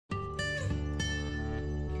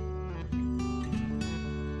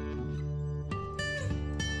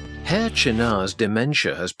Herr Chinar's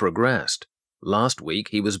dementia has progressed. Last week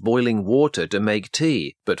he was boiling water to make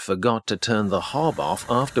tea, but forgot to turn the hob off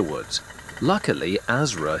afterwards. Luckily,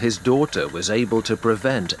 Azra, his daughter, was able to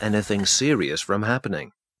prevent anything serious from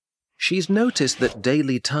happening. She's noticed that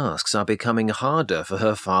daily tasks are becoming harder for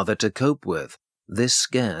her father to cope with. This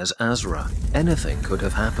scares Azra. Anything could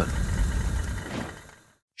have happened.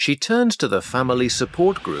 She turns to the family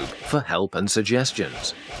support group for help and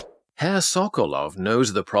suggestions. Herr Sokolov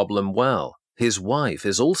knows the problem well. His wife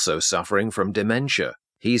is also suffering from dementia.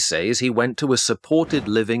 He says he went to a supported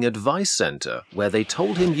living advice center where they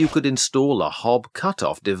told him you could install a hob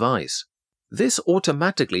cutoff device. This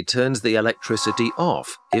automatically turns the electricity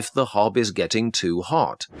off if the hob is getting too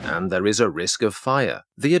hot and there is a risk of fire.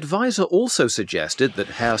 The advisor also suggested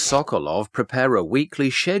that Herr Sokolov prepare a weekly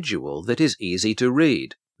schedule that is easy to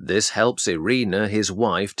read. This helps Irina, his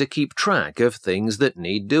wife, to keep track of things that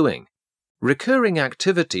need doing. Recurring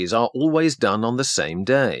activities are always done on the same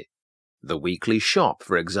day. The weekly shop,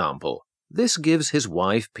 for example. This gives his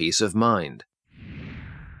wife peace of mind.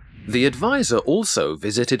 The advisor also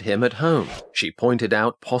visited him at home. She pointed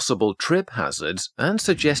out possible trip hazards and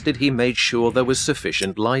suggested he made sure there was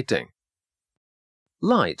sufficient lighting.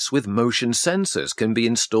 Lights with motion sensors can be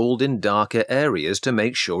installed in darker areas to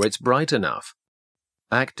make sure it's bright enough.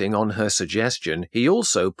 Acting on her suggestion, he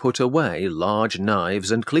also put away large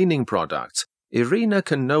knives and cleaning products. Irina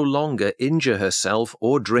can no longer injure herself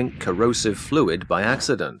or drink corrosive fluid by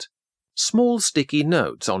accident. Small sticky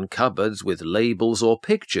notes on cupboards with labels or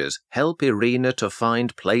pictures help Irina to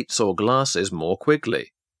find plates or glasses more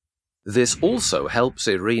quickly. This also helps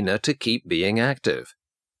Irina to keep being active.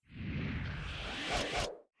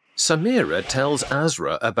 Samira tells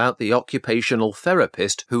Azra about the occupational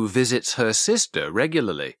therapist who visits her sister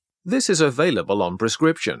regularly. This is available on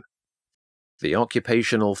prescription. The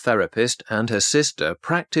occupational therapist and her sister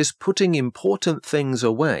practice putting important things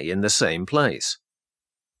away in the same place.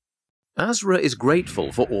 Azra is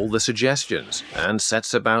grateful for all the suggestions and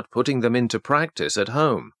sets about putting them into practice at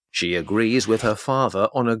home. She agrees with her father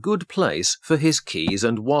on a good place for his keys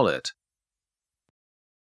and wallet.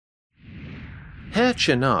 Herr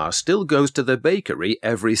Chinar still goes to the bakery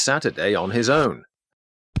every Saturday on his own.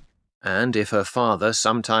 And if her father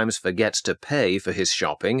sometimes forgets to pay for his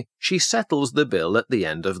shopping, she settles the bill at the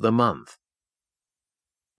end of the month.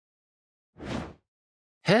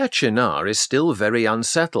 Herr Chinar is still very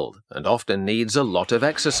unsettled and often needs a lot of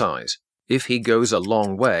exercise. If he goes a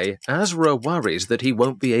long way, Azra worries that he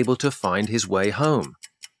won't be able to find his way home.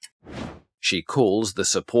 She calls the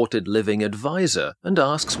supported living advisor and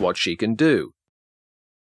asks what she can do.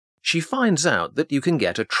 She finds out that you can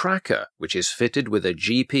get a tracker, which is fitted with a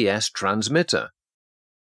GPS transmitter.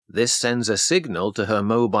 This sends a signal to her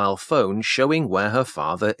mobile phone showing where her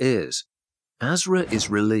father is. Azra is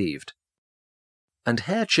relieved. And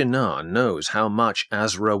Herr Chinar knows how much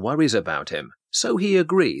Azra worries about him, so he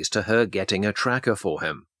agrees to her getting a tracker for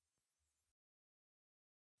him.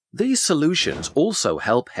 These solutions also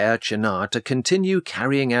help Herr Chinar to continue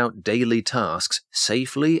carrying out daily tasks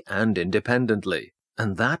safely and independently.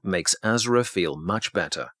 And that makes Azra feel much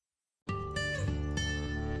better.